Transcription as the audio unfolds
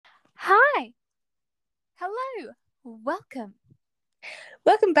Hello, welcome.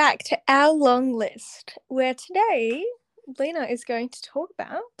 Welcome back to our long list, where today Lena is going to talk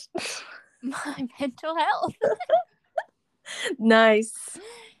about My mental health. Nice.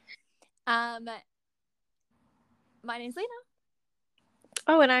 My name's Lena.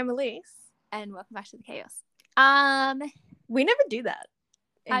 Oh, and I'm Elise. And welcome back to the chaos. We never do that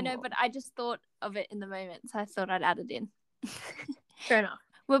anymore. I know, but I just thought of it in the moment, so I thought I'd add it in. Fair enough.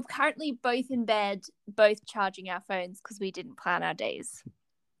 We're currently both in bed, both charging our phones because we didn't plan our days.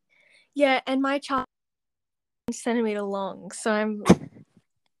 Yeah, and my child is 1 centimeter long, so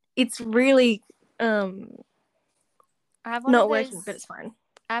it's really I have not working, but it's fine.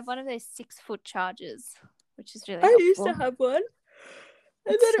 I have one of those 6-foot chargers, which is really I helpful. used to have one,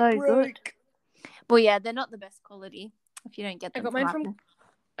 and It's then so it broke. good. Well, yeah, they're not the best quality if you don't get them.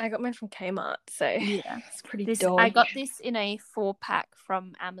 I got mine from Kmart, so yeah, it's pretty dodgy. I got this in a 4-pack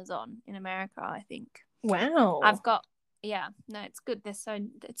from Amazon in America, I think. Wow. It's good.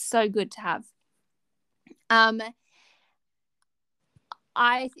 It's so good to have. I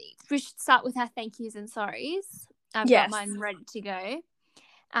think we should start with our thank yous and sorries. I've got mine ready to go.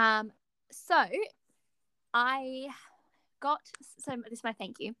 So this is my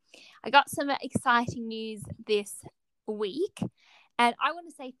thank you. I got some exciting news this week, and I want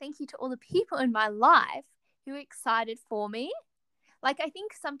to say thank you to all the people in my life who are excited for me. Like, I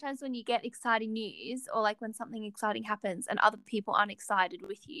think sometimes when you get exciting news, or like when something exciting happens and other people aren't excited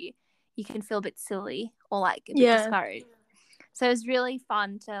with you, you can feel a bit silly or like a bit discouraged. So it was really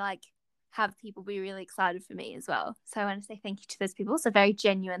fun to like have people be really excited for me as well. So I want to say thank you to those people. So very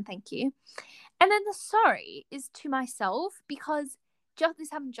genuine thank you. And then the sorry is to myself, because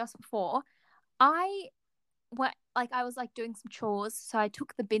this happened just before. I was like doing some chores, so I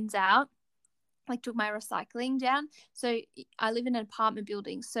took the bins out, like took my recycling down. So I live in an apartment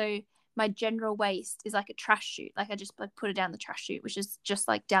building, so my general waste is like a trash chute. Like I just like put it down the trash chute, which is just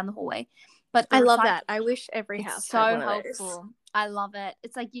like down the hallway. But I love that. I wish every house had one of those. I love it.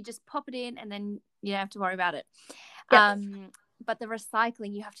 It's like you just pop it in and then you don't have to worry about it. Yep. But the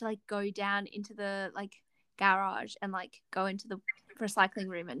recycling, you have to like go down into the like garage and like go into the recycling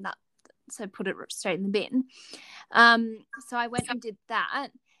room and so put it straight in the bin. So I went and did that.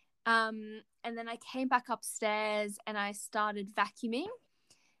 And then I came back upstairs and I started vacuuming,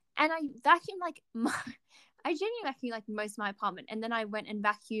 and I vacuumed I genuinely vacuumed like most of my apartment, and then I went and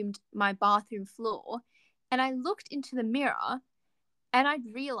vacuumed my bathroom floor, and I looked into the mirror and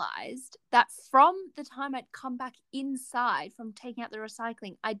I'd realized that from the time I'd come back inside from taking out the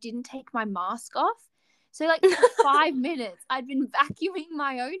recycling, I didn't take my mask off. So like for 5 minutes, I'd been vacuuming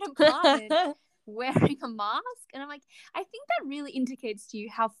my own apartment wearing a mask. And I'm like, I think that really indicates to you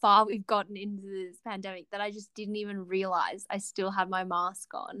how far we've gotten into this pandemic, that I just didn't even realize I still had my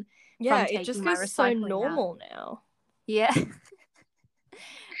mask on. Yeah, it just feels so normal now. Yeah.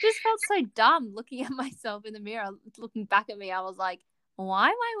 Just felt so dumb looking at myself in the mirror. Looking back at me, I was like, why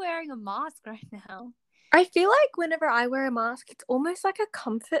am I wearing a mask right now? I feel like whenever I wear a mask, it's almost like a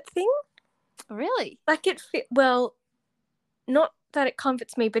comfort thing. Really? Like not that it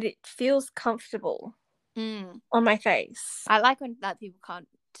comforts me, but it feels comfortable on my face. I like when that people can't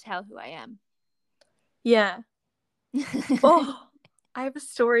tell who I am. Yeah. Oh, I have a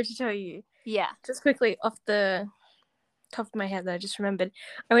story to tell you. Yeah. Just quickly off the top of my head that I just remembered.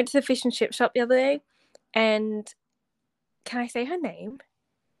 I went to the fish and chip shop the other day, and can I say her name?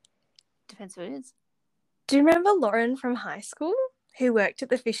 Depends who it is. Do you remember Lauren from high school who worked at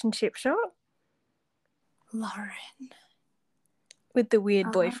the fish and chip shop? Lauren. With the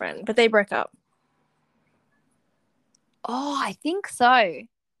weird boyfriend, but they broke up. Oh, I think so.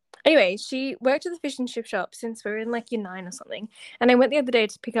 Anyway, she worked at the fish and chip shop since we were in like year 9 or something. And I went the other day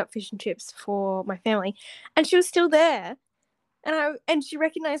to pick up fish and chips for my family, and she was still there. And she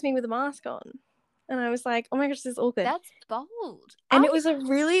recognized me with a mask on. And I was like, oh my gosh, this is awkward. That's bold. And it was a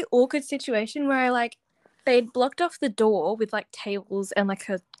really awkward situation where they'd blocked off the door with like tables and like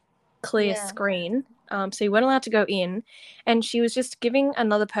a clear screen. So you weren't allowed to go in. And she was just giving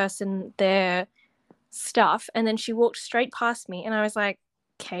another person their stuff. And then she walked straight past me. And I was like,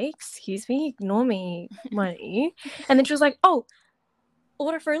 okay, excuse me, ignore me, money. And then she was like, oh,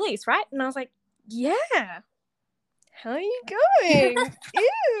 order for Elise, right? And I was like, yeah. How are you going?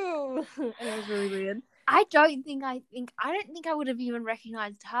 Ew. And it was really weird. I don't think I would have even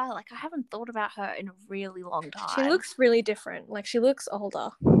recognized her. Like, I haven't thought about her in a really long time. She looks really different. Like, she looks older.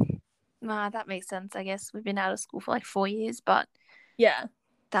 Nah, that makes sense. I guess we've been out of school for like 4 years, but yeah,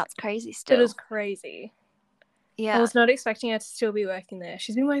 that's crazy still. It is crazy. Yeah. I was not expecting her to still be working there.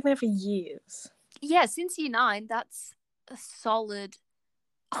 She's been working there for years. Yeah, since year 9, that's a solid...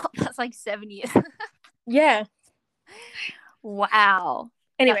 Oh, that's like 7 years. Yeah. Wow.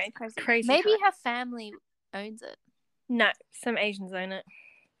 Anyway, That's crazy. crazy Maybe time. her family owns it. No, some Asians own it.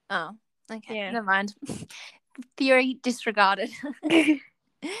 Oh, okay. Yeah. Never mind. Theory disregarded.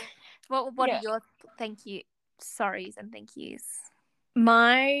 What Yeah. are your thank you, sorries and thank yous?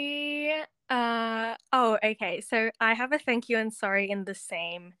 My okay. So I have a thank you and sorry in the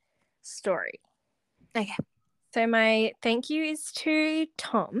same story. Okay. So my thank you is to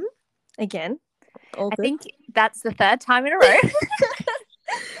Tom again. All I good. think that's the third time in a row.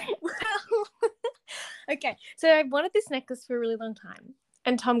 Well, okay. So I wanted this necklace for a really long time,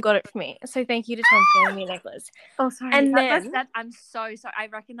 and Tom got it for me. So thank you to Tom for getting me a necklace. Oh, sorry. And then I'm so sorry. I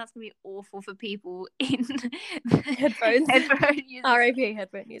reckon that's gonna be awful for people in headphones. headphone users. RIP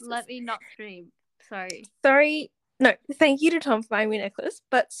headphone users. Let me not scream. Sorry. Sorry. No, thank you to Tom for buying me a necklace,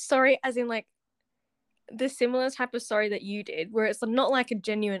 but sorry as in like the similar type of sorry that you did, where it's not like a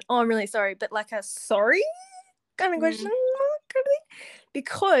genuine, oh, I'm really sorry, but like a sorry kind of question mark kind of thing.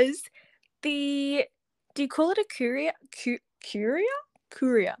 Because do you call it a courier?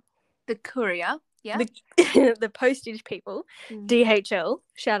 Courier. The courier, yeah. The postage people, DHL,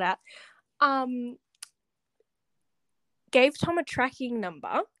 shout out, gave Tom a tracking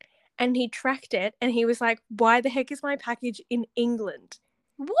number and he tracked it and he was like, why the heck is my package in England?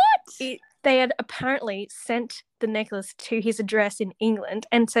 What? They had apparently sent the necklace to his address in England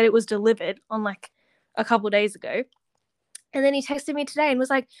and said it was delivered on like a couple of days ago. And then he texted me today and was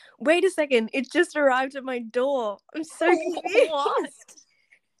like, wait a second, it just arrived at my door. I'm so confused. What?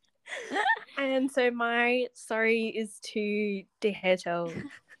 And so my sorry is to DHL.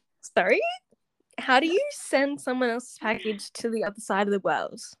 Sorry? How do you send someone else's package to the other side of the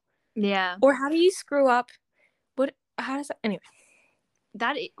world? Yeah. Or how do you screw up? How does that? Anyway.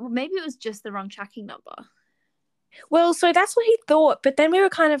 Maybe it was just the wrong tracking number. Well, so that's what he thought. But then we were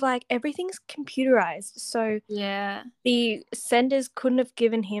kind of like, everything's computerized. So yeah, the senders couldn't have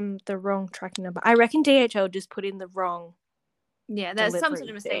given him the wrong tracking number. I reckon DHL just put in the wrong. Yeah, there's some sort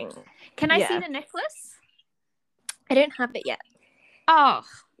of mistake. Can I see the necklace? I don't have it yet. Oh,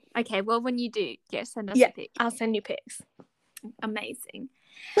 okay. Well, when you do, send us a pic. I'll send you pics. Amazing.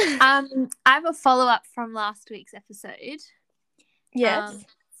 I have a follow-up from last week's episode. Yes.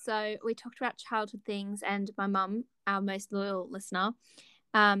 So we talked about childhood things, and my mum, our most loyal listener,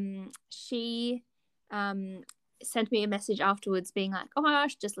 she sent me a message afterwards being like, oh my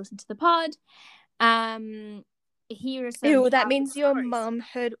gosh, just listen to the pod. Here are some Ew, that means your stories. mum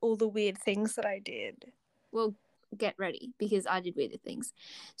heard all the weird things that I did. Well, get ready, because I did weird things.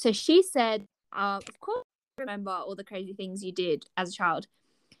 So she said, of course I remember all the crazy things you did as a child.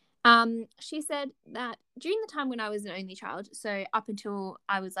 She said that during the time when I was an only child, so up until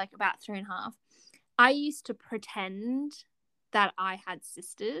I was like about 3.5, I used to pretend that I had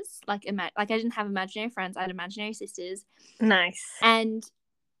sisters. Like I didn't have imaginary friends, I had imaginary sisters. Nice. And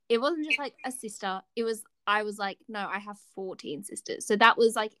it wasn't just like a sister. I was like, no, I have 14 sisters. So that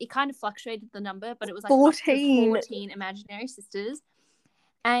was like, it kind of fluctuated the number, but it was like 14 imaginary sisters.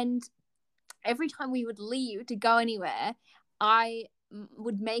 And every time we would leave to go anywhere, I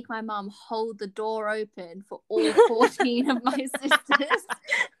would make my mum hold the door open for all 14 of my sisters,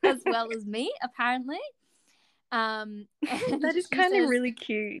 as well as me, apparently. That is kind of really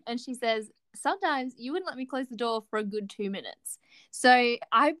cute. And she says, sometimes you wouldn't let me close the door for a good 2 minutes. So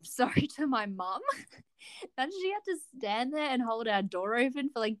I'm sorry to my mum that she had to stand there and hold our door open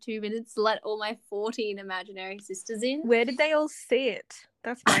for like 2 minutes to let all my 14 imaginary sisters in. Where did they all see it?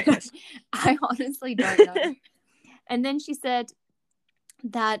 That's my question. I honestly don't know. And then she said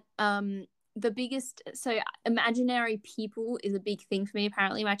that the biggest, so imaginary people is a big thing for me,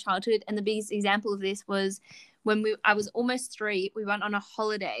 apparently, in my childhood. And the biggest example of this was when I was almost 3, we went on a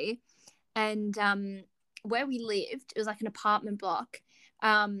holiday, and where we lived, it was like an apartment block,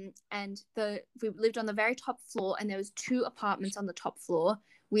 and we lived on the very top floor, and there was 2 apartments on the top floor.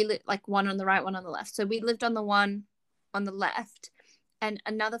 We lived like one on the right, one on the left. So we lived on the one on the left, and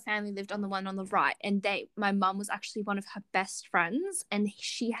another family lived on the one on the right. And my mum was actually one of her best friends, and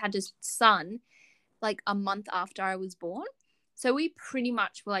she had a son like a month after I was born. So we pretty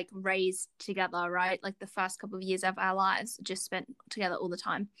much were like raised together, right? Like the first couple of years of our lives just spent together all the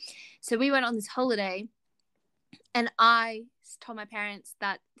time. So we went on this holiday, and I told my parents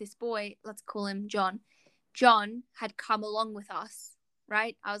that this boy, let's call him John had come along with us,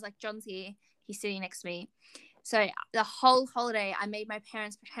 right? I was like, John's here. He's sitting next to me. So the whole holiday, I made my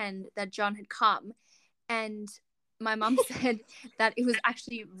parents pretend that John had come. And my mum said that it was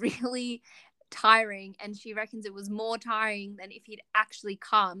actually really tiring, and she reckons it was more tiring than if he'd actually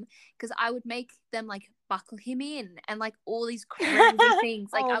come, because I would make them like buckle him in and like all these crazy things.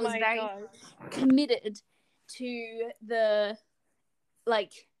 Like Oh I was my very gosh. committed to the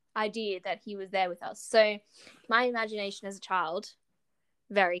like idea that he was there with us. So my imagination as a child,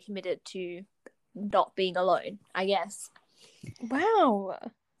 very committed to not being alone, I guess. Wow.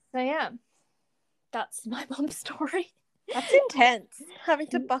 So yeah, that's my mom's story. That's intense. Having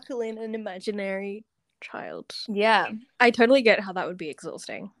to buckle in an imaginary child. Yeah. I totally get how that would be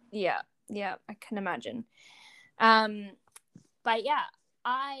exhausting. Yeah, I can imagine. But yeah,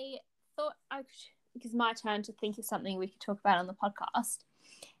 I thought because my turn to think of something we could talk about on the podcast,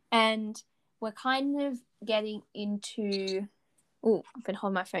 and we're kind of getting into. Oh, I've been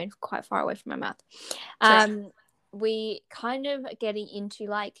holding my phone quite far away from my mouth. We kind of getting into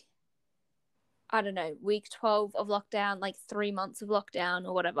like, I don't know, week 12 of lockdown, like 3 months of lockdown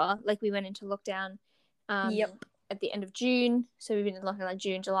or whatever. Like we went into lockdown at the end of June. So we've been in lockdown like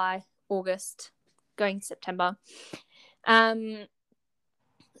June, July, August, going to September.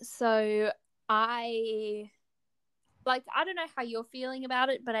 So I don't know how you're feeling about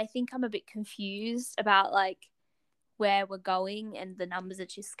it, but I think I'm a bit confused about like where we're going, and the numbers that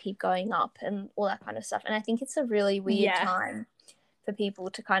just keep going up and all that kind of stuff. And I think it's a really weird time for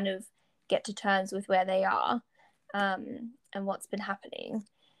people to kind of get to terms with where they are, and what's been happening.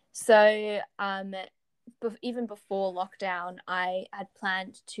 So even before lockdown, I had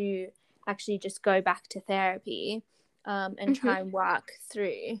planned to actually just go back to therapy and try and work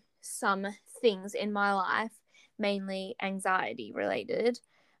through some things in my life, mainly anxiety related.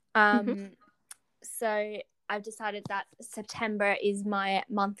 So I've decided that September is my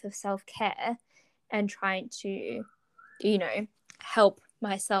month of self-care and trying to, help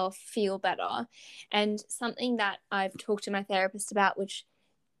myself feel better. And something that I've talked to my therapist about, which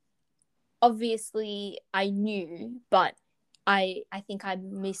obviously I knew, but I think I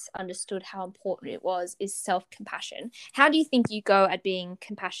misunderstood how important it was, is self-compassion. How do you think you go at being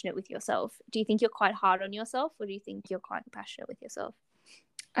compassionate with yourself? Do you think you're quite hard on yourself, or do you think you're quite compassionate with yourself?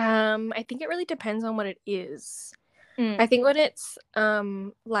 I think it really depends on what it is. I think when it's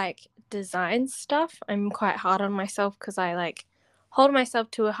like design stuff, I'm quite hard on myself because I like hold myself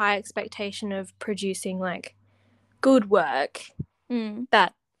to a high expectation of producing like good work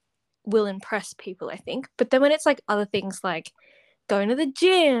that will impress people, I think. But then when it's like other things like going to the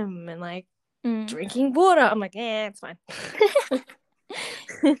gym and like drinking water, I'm like, it's fine.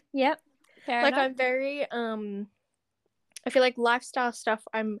 Yep. Fair enough. I'm very I feel like lifestyle stuff,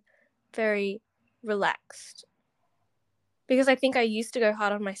 I'm very relaxed. Because I think I used to go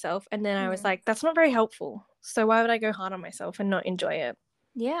hard on myself, and then I was like, that's not very helpful. So why would I go hard on myself and not enjoy it?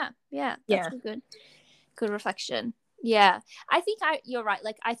 Yeah. That's a good reflection. Yeah. I think you're right.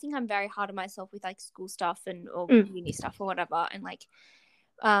 Like, I think I'm very hard on myself with like school stuff or uni stuff or whatever. And like,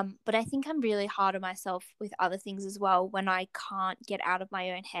 but I think I'm really hard on myself with other things as well when I can't get out of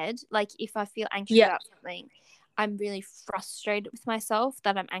my own head. Like if I feel anxious about something, I'm really frustrated with myself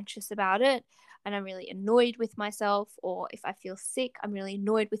that I'm anxious about it, and I'm really annoyed with myself. Or if I feel sick, I'm really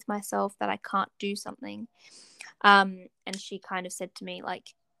annoyed with myself that I can't do something. And she kind of said to me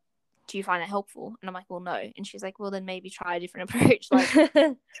like, do you find that helpful? And I'm like, well, no. And she's like, well, then maybe try a different approach.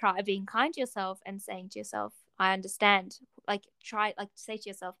 Like try being kind to yourself and saying to yourself, I understand. Like say to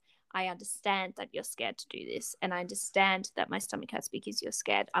yourself, I understand that you're scared to do this, and I understand that my stomach hurts because you're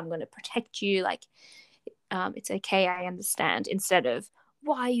scared. I'm going to protect you. Like, it's okay. I understand. Instead of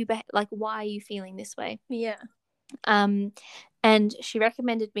why are you feeling this way? Yeah. And she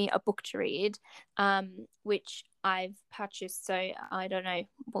recommended me a book to read, which I've purchased. So I don't know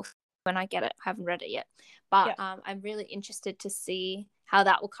when I get it. I haven't read it yet, but I'm really interested to see how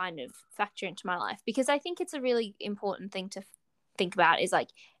that will kind of factor into my life, because I think it's a really important thing to think about, is like,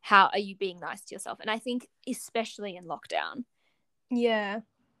 how are you being nice to yourself? And I think especially in lockdown,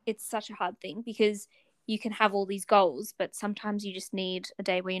 it's such a hard thing, because you can have all these goals, but sometimes you just need a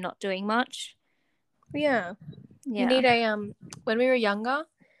day where you're not doing much. You need when we were younger,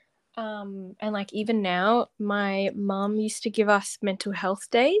 and like even now, my mom used to give us mental health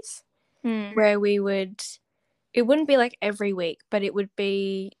days where it wouldn't be like every week, but it would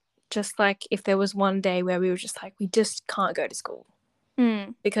be just like if there was one day where we were just like, we just can't go to school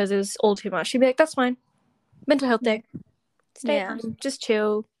because it was all too much. She'd be like, that's fine, mental health day, stay at home, just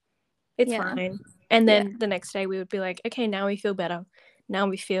chill, it's fine. And then the next day we would be like, okay, now we feel better, now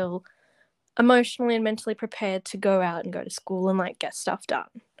we feel emotionally and mentally prepared to go out and go to school and like get stuff done.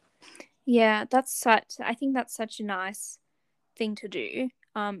 I think that's such a nice thing to do,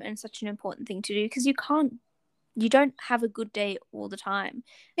 and such an important thing to do, because you can't you don't have a good day all the time.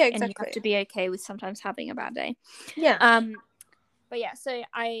 Yeah, And you exactly. have to be okay with sometimes having a bad day. Yeah. But yeah, so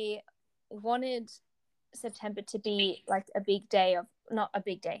I wanted September to be like a big day of, not a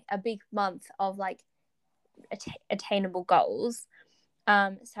big day, a big month of like attainable goals.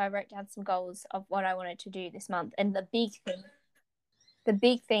 So I wrote down some goals of what I wanted to do this month, and the big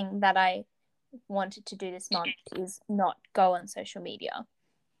thing that I wanted to do this month is not go on social media.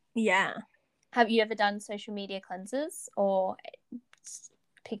 Yeah. Have you ever done social media cleanses or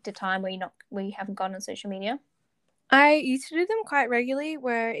picked a time where you haven't gone on social media? I used to do them quite regularly,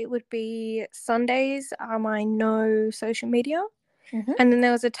 where it would be Sundays are my no social media. Mm-hmm. And then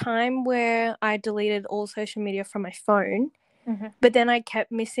there was a time where I deleted all social media from my phone, Mm-hmm. but then I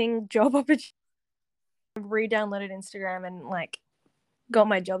kept missing job opportunities. Re-downloaded Instagram and like got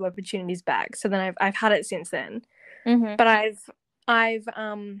my job opportunities back. So then I've had it since then. Mm-hmm. But I've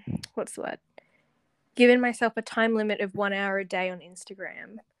what's the word? Given myself a time limit of 1 hour a day on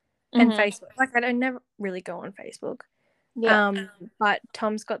Instagram and Facebook. Like I don't never really go on Facebook. Yeah. But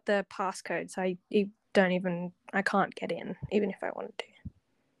Tom's got the passcode, so I can't get in, even if I wanted to.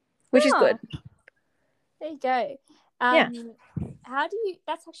 Which is good. There you go. Yeah.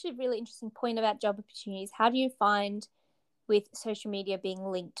 That's actually a really interesting point about job opportunities. How do you find with social media being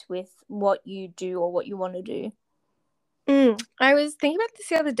linked with what you do or what you want to do? I was thinking about this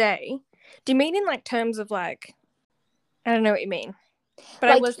the other day. Do you mean in like terms of like, I don't know what you mean, but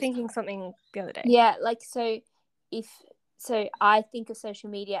like, I was thinking something the other day. Yeah, like so I think of social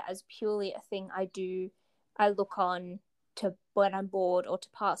media as purely a thing I look on to when I'm bored or to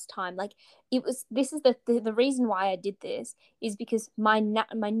pass time. Like this is the reason why I did this is because my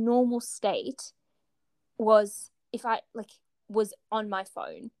normal state was if I was on my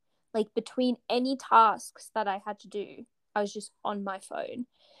phone. Like between any tasks that I had to do, I was just on my phone.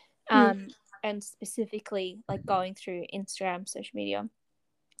 And specifically like going through Instagram, social media.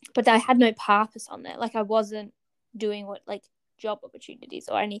 But I had no purpose on there. Like I wasn't doing what like job opportunities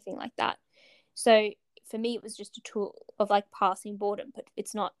or anything like that. So for me, it was just a tool of like passing boredom. But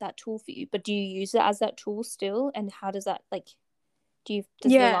it's not that tool for you. But do you use it as that tool still? And how does that like? Does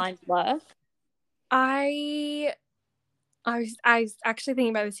the line work? I was actually thinking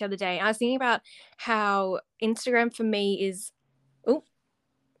about this the other day. I was thinking about how Instagram for me is,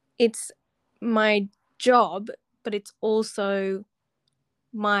 it's my job, but it's also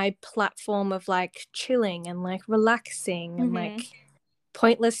my platform of like chilling and like relaxing and like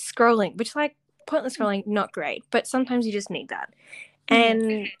pointless scrolling, which like pointless scrolling, not great, but sometimes you just need that.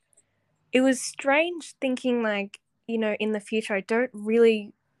 And it was strange thinking like, you know, in the future, I don't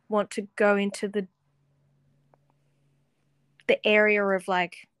really want to go into the area of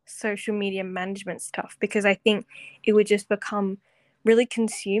like social media management stuff, because I think it would just become really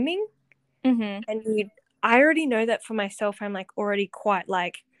consuming. And I already know that for myself. I'm like already quite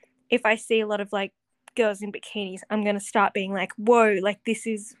like, if I see a lot of like girls in bikinis, I'm gonna start being like, whoa, like this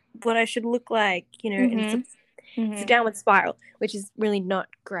is what I should look like, you know. And it's a downward spiral, which is really not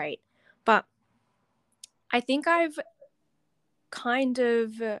great. But I think I've kind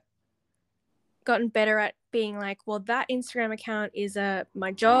of gotten better at being like, well, that Instagram account is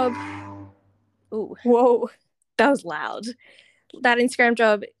my job. Ooh, whoa, that was loud. That Instagram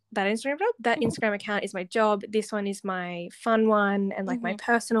account is my job. This one is my fun one and like my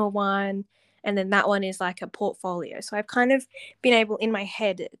personal one. And then that one is like a portfolio. So I've kind of been able in my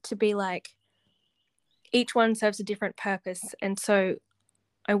head to be like, each one serves a different purpose. And so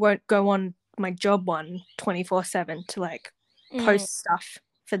I won't go on my job one 24/7 to like post stuff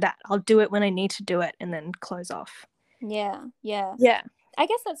for that. I'll do it when I need to do it and then close off. Yeah. I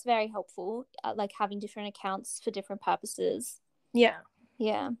guess that's very helpful, like having different accounts for different purposes. Yeah.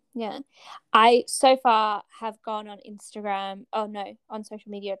 I so far have gone on Instagram, on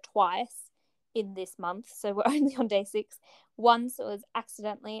social media twice in this month. So we're only on day 6. Once it was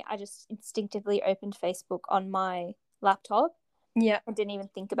accidentally, I just instinctively opened Facebook on my laptop. Yeah. I didn't even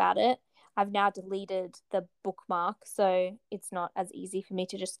think about it. I've now deleted the bookmark, so it's not as easy for me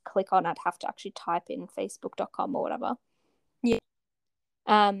to just click on. I'd have to actually type in facebook.com or whatever. Yeah.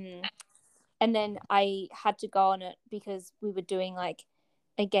 And then I had to go on it because we were doing like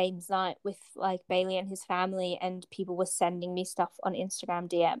a games night with like Bailey and his family, and people were sending me stuff on Instagram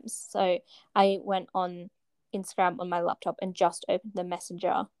DMs. So I went on Instagram on my laptop and just opened the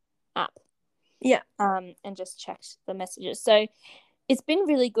Messenger app. Yeah. And just checked the messages. So it's been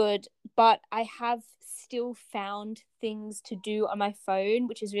really good, but I have still found things to do on my phone,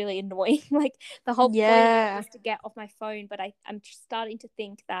 which is really annoying. Like the whole point is to get off my phone, but I'm starting to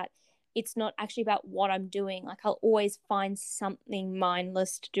think that it's not actually about what I'm doing. Like I'll always find something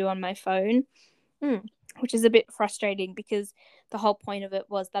mindless to do on my phone. Mm. which is a bit frustrating because the whole point of it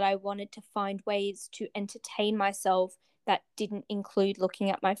was that I wanted to find ways to entertain myself that didn't include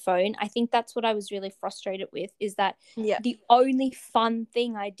looking at my phone. I think that's what I was really frustrated with, is that Yeah. the only fun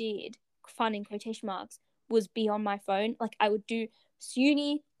thing I did, fun in quotation marks, was be on my phone. Like I would do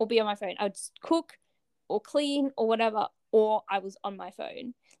uni or be on my phone. I would cook or clean or whatever, or I was on my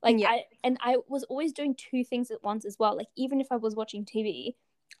phone. Like Yeah. I was always doing two things at once as well. Like even if I was watching TV,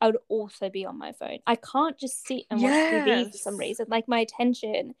 I would also be on my phone. I can't just sit and watch TV for some reason. Like my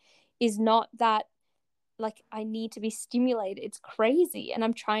attention is not that, like I need to be stimulated. It's crazy. And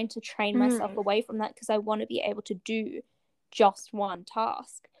I'm trying to train myself away from that because I want to be able to do just one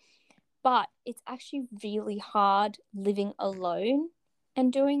task. But it's actually really hard living alone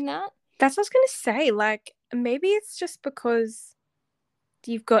and doing that. That's what I was going to say. Like, maybe it's just because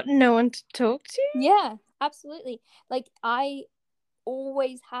you've got no one to talk to. Yeah, absolutely. Like I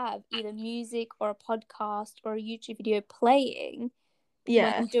always have either music or a podcast or a YouTube video playing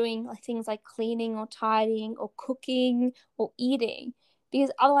when I'm doing like things like cleaning or tidying or cooking or eating, because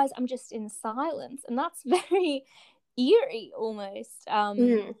otherwise I'm just in silence, and that's very eerie almost.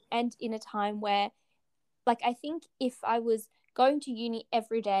 And in a time where, like, I think if I was going to uni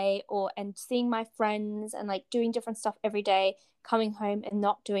every day and seeing my friends and like doing different stuff every day, coming home and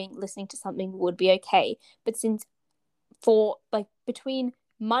not listening to something would be okay. But since for like between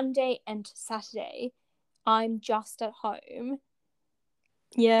Monday and Saturday, I'm just at home.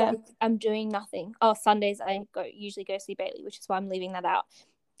 Yeah. Like, I'm doing nothing. Oh, Sundays I usually go see Bailey, which is why I'm leaving that out.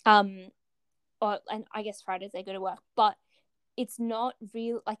 And I guess Fridays I go to work, but it's not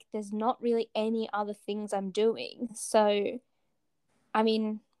real. Like, there's not really any other things I'm doing. So, I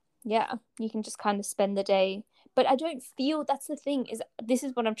mean, yeah, you can just kind of spend the day. But I don't feel, that's the thing, is this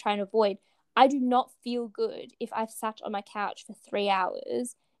is what I'm trying to avoid. I do not feel good if I've sat on my couch for 3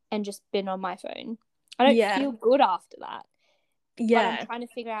 hours and just been on my phone. I don't feel good after that. But I'm trying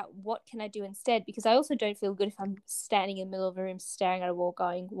to figure out what can I do instead, because I also don't feel good if I'm standing in the middle of a room staring at a wall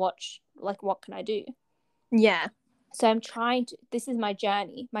going, what can I do? Yeah. So I'm trying to, this is my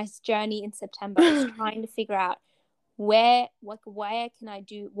journey in September is trying to figure out where can I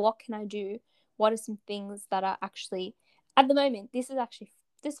do, what can I do, what are some things that are actually, at the moment, this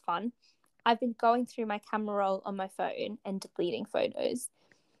is fun. I've been going through my camera roll on my phone and deleting photos,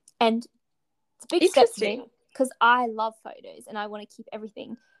 and it's a big step for me because I love photos and I want to keep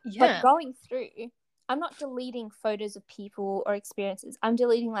everything. But going through, I'm not deleting photos of people or experiences. I'm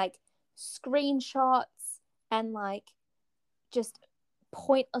deleting like screenshots and like just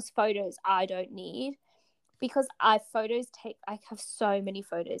pointless photos I don't need, because I have so many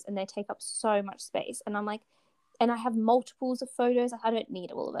photos and they take up so much space, and I'm like, and I have multiples of photos. I don't need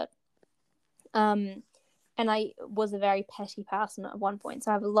all of it. And I was a very petty person at one point,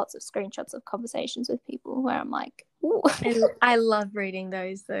 so I have lots of screenshots of conversations with people where I'm like, ooh. I love reading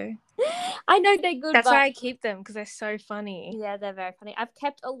those though. I know they're good. That's why I keep them, because they're so funny. Yeah, they're very funny. I've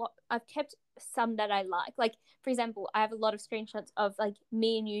kept some that I like. Like, for example, I have a lot of screenshots of like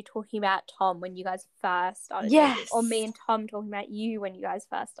me and you talking about Tom when you guys first started dating, or me and Tom talking about you when you guys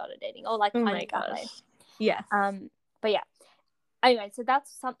first started dating, or like kind of that way. Yeah. But yeah. Anyway, so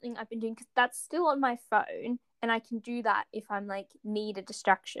that's something I've been doing because that's still on my phone, and I can do that if I'm like need a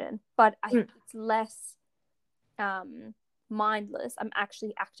distraction. But I think it's less mindless. I'm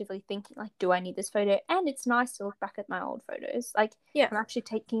actually actively thinking like, do I need this photo? And it's nice to look back at my old photos. Like, I'm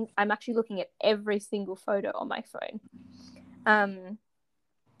actually looking at every single photo on my phone.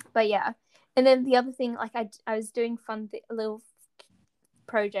 But yeah. And then the other thing, like I was doing little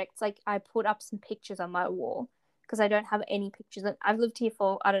projects. Like I put up some pictures on my wall, because I don't have any pictures. I've lived here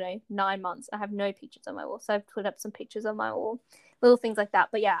for, I don't know, 9 months. I have no pictures on my wall. So I've put up some pictures on my wall, little things like that.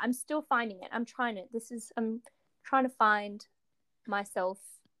 But yeah, I'm still finding it. I'm trying to find myself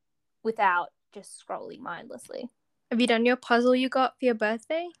without just scrolling mindlessly. Have you done your puzzle you got for your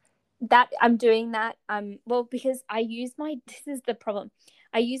birthday? That I'm doing that. Well, because this is the problem.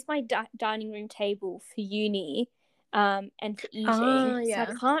 I use my dining room table for uni, and for eating. So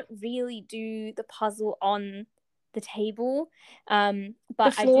I can't really do the puzzle on the table. But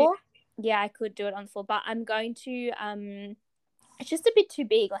the floor? I could do it on the floor, but I'm going to it's just a bit too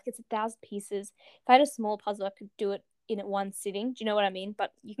big. Like, it's 1,000 pieces. If I had a small puzzle, I could do it in one sitting. Do you know what I mean?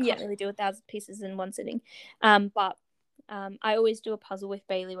 But you can't really do 1,000 pieces in one sitting. But I always do a puzzle with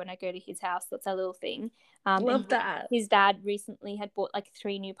Bailey when I go to his house. That's our little thing. Love that. His dad recently had bought like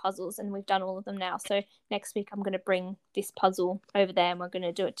 3 new puzzles, and we've done all of them now. So next week I'm going to bring this puzzle over there and we're going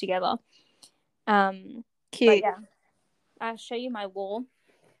to do it together. Cute. Yeah, I'll show you my wall.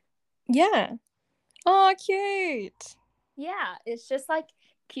 Yeah. Oh, cute. Yeah, it's just like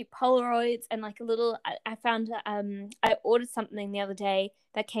cute Polaroids and like a little. I found I ordered something the other day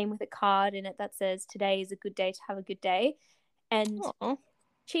that came with a card in it that says "Today is a good day to have a good day," and Aw.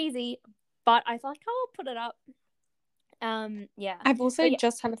 cheesy, but I thought, oh, I'll put it up. Yeah. I've also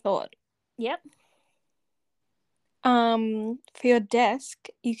just had a thought. Yep. For your desk,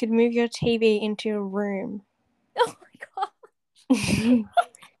 you could move your TV into your room. Oh my god.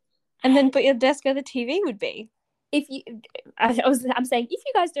 And then put your desk where the TV would be. I'm saying, if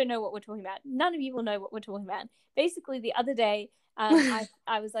you guys don't know what we're talking about, none of you will know what we're talking about. Basically, the other day, I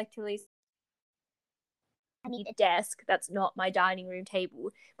was like to Lisa, I need a desk that's not my dining room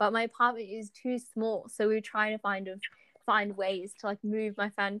table, but my apartment is too small, so we were trying to find ways to like move my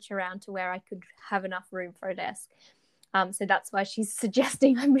furniture around to where I could have enough room for a desk. So that's why she's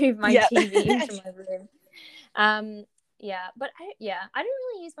suggesting I move my TV into my room. Yeah, but I don't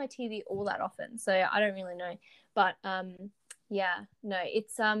really use my TV all that often, so I don't really know. But yeah, no,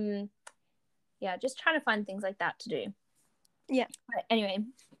 it's just trying to find things like that to do. Yeah. But anyway,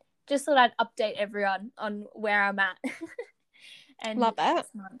 just thought I'd update everyone on where I'm at. And love that. this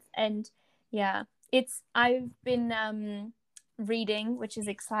month. And yeah, I've been reading, which is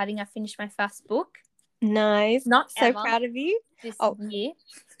exciting. I finished my first book. Nice. Not so ever. Proud of you. This year.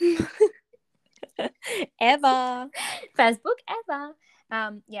 Ever. First book ever.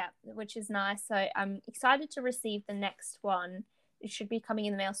 Yeah, which is nice. So I'm excited to receive the next one. It should be coming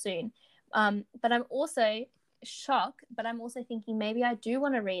in the mail soon. But I'm also shocked, but I'm also thinking maybe I do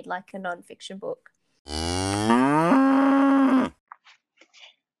want to read like a non-fiction book.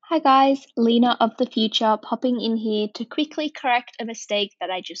 Hi guys, Lena of the future popping in here to quickly correct a mistake that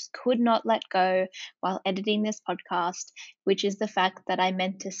I just could not let go while editing this podcast, which is the fact that I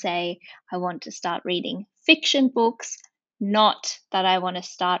meant to say I want to start reading fiction books, not that I want to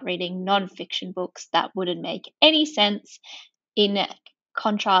start reading non-fiction books. That wouldn't make any sense in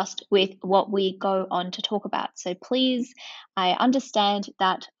contrast with what we go on to talk about. So please, I understand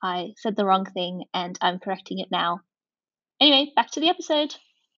that I said the wrong thing and I'm correcting it now. Anyway, back to the episode.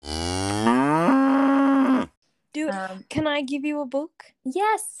 Can I give you a book?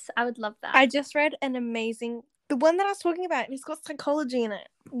 Yes, I would love that. I just read the one that I was talking about. It's got psychology in it.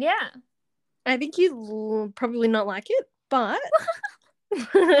 Yeah. I think you'll probably not like it, but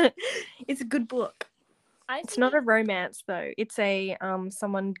it's a good book. It's not a romance though. It's a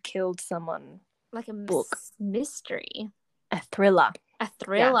someone killed someone. Like a book. Mystery. A thriller. A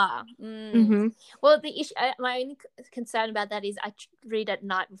thriller. Yeah. Mm-hmm. Well, the issue, my only concern about that is I read at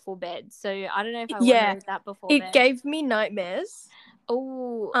night before bed, so I don't know if I want to read that before bed. It gave me nightmares.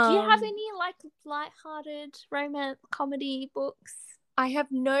 Oh, do you have any like light-hearted romance comedy books? I have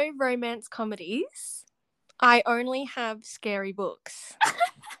no romance comedies. I only have scary books.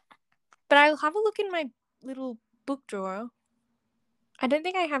 But I'll have a look in my little book drawer. I don't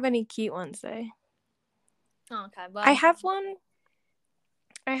think I have any cute ones though. Oh, okay. Well, I have one.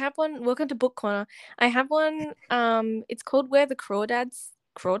 Welcome to Book Corner. I have one. It's called Where the Crawdads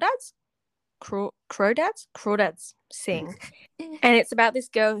Sing, and it's about this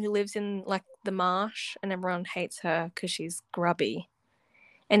girl who lives in like the marsh, and everyone hates her because she's grubby.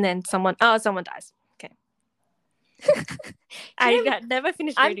 And then someone dies. Okay. I never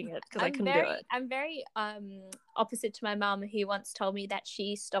finished reading it because I couldn't do it. I'm very opposite to my mum, who once told me that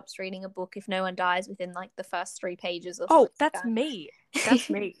she stops reading a book if no one dies within like the first 3 pages or something. Oh, that's me. That's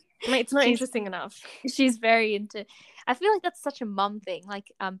me. I mean, it's not interesting enough. She's very into. I feel like that's such a mum thing.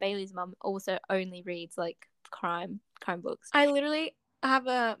 Like Bailey's mum also only reads like crime books. I literally have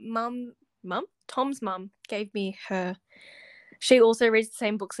a mum. Tom's mum gave me her. She also reads the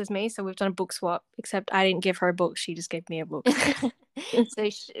same books as me, so we've done a book swap, except I didn't give her a book. She just gave me a book. So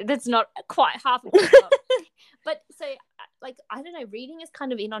that's not quite half a book swap. But so, like, I don't know, reading is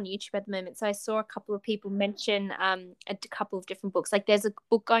kind of in on YouTube at the moment. So I saw a couple of people mention a couple of different books. Like there's a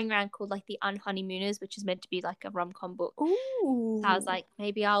book going around called like The Unhoneymooners, which is meant to be like a rom-com book. Ooh. So I was like,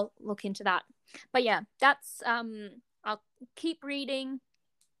 maybe I'll look into that. But yeah, that's I'll keep reading.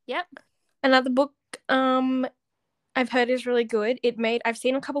 Yep. Another book I've heard is really good. I've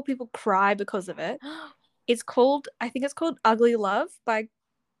seen a couple people cry because of it. I think it's called Ugly Love by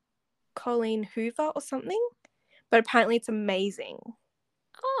Colleen Hoover or something. But apparently it's amazing.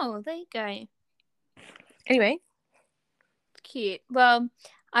 Oh, there you go. Anyway. Cute. Well,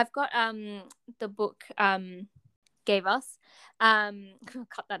 I've got the book gave us.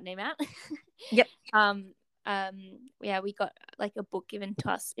 Cut that name out. Yep. Yeah, we got like a book given to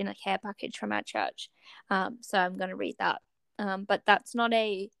us in a care package from our church. So I'm gonna read that. But that's not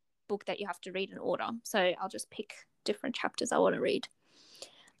a book that you have to read in order. So I'll just pick different chapters I want to read.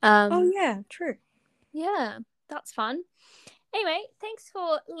 Oh yeah, true. Yeah, that's fun. Anyway, thanks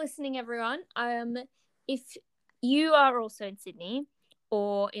for listening, everyone. If you are also in Sydney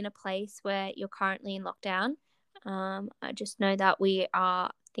or in a place where you're currently in lockdown, I just know that we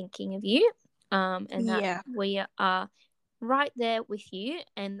are thinking of you, and that we are right there with you,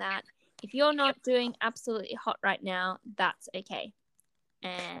 and that if you're not doing absolutely hot right now, that's okay.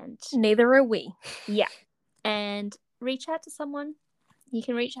 And neither are we. Yeah. And reach out to someone. You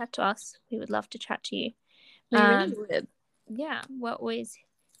can reach out to us. We would love to chat to you. We really would. Yeah, we're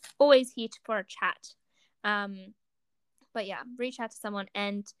always here for a chat. But yeah, reach out to someone.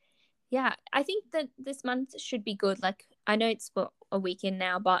 And yeah, I think that this month should be good. Like, I know it's for a weekend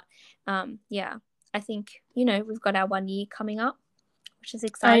now, but yeah, I think, we've got our 1 year coming up, which is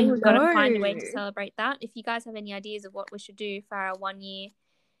exciting. We've got to find a way to celebrate that. If you guys have any ideas of what we should do for our 1 year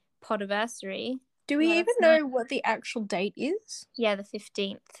podiversary. Do we even know what the actual date is? Yeah, the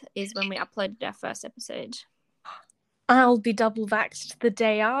 15th is when we uploaded our first episode. I'll be double vaxxed the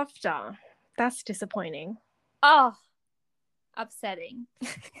day after. That's disappointing. Oh, upsetting.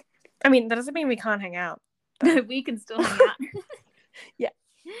 I mean, that doesn't mean we can't hang out. No, we can still hang out. Yeah.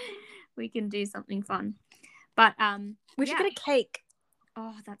 We can do something fun. But we should get a cake.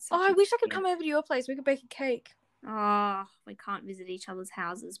 Oh, that's I wish I could come over to your place. We could bake a cake. Oh, we can't visit each other's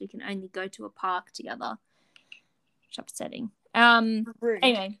houses. We can only go to a park together. It's upsetting. Rude.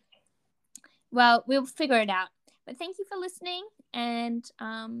 Anyway. Well, we'll figure it out. But thank you for listening. And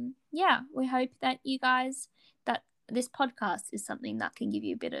yeah, we hope that you guys, that this podcast is something that can give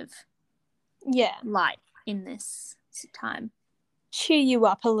you a bit of light in this time. Cheer you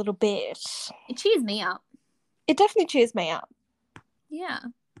up a little bit. It cheers me up. It definitely cheers me up. Yeah.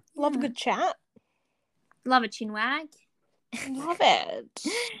 Love a good chat. Love a chin wag. Love it.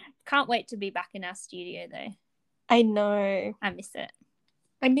 Can't wait to be back in our studio though. I know. I miss it.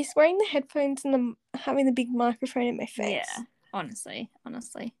 I miss wearing the headphones and having the big microphone in my face. Yeah, honestly.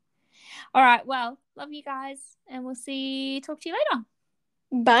 All right, well, love you guys, and we'll talk to you later.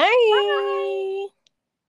 Bye. Bye.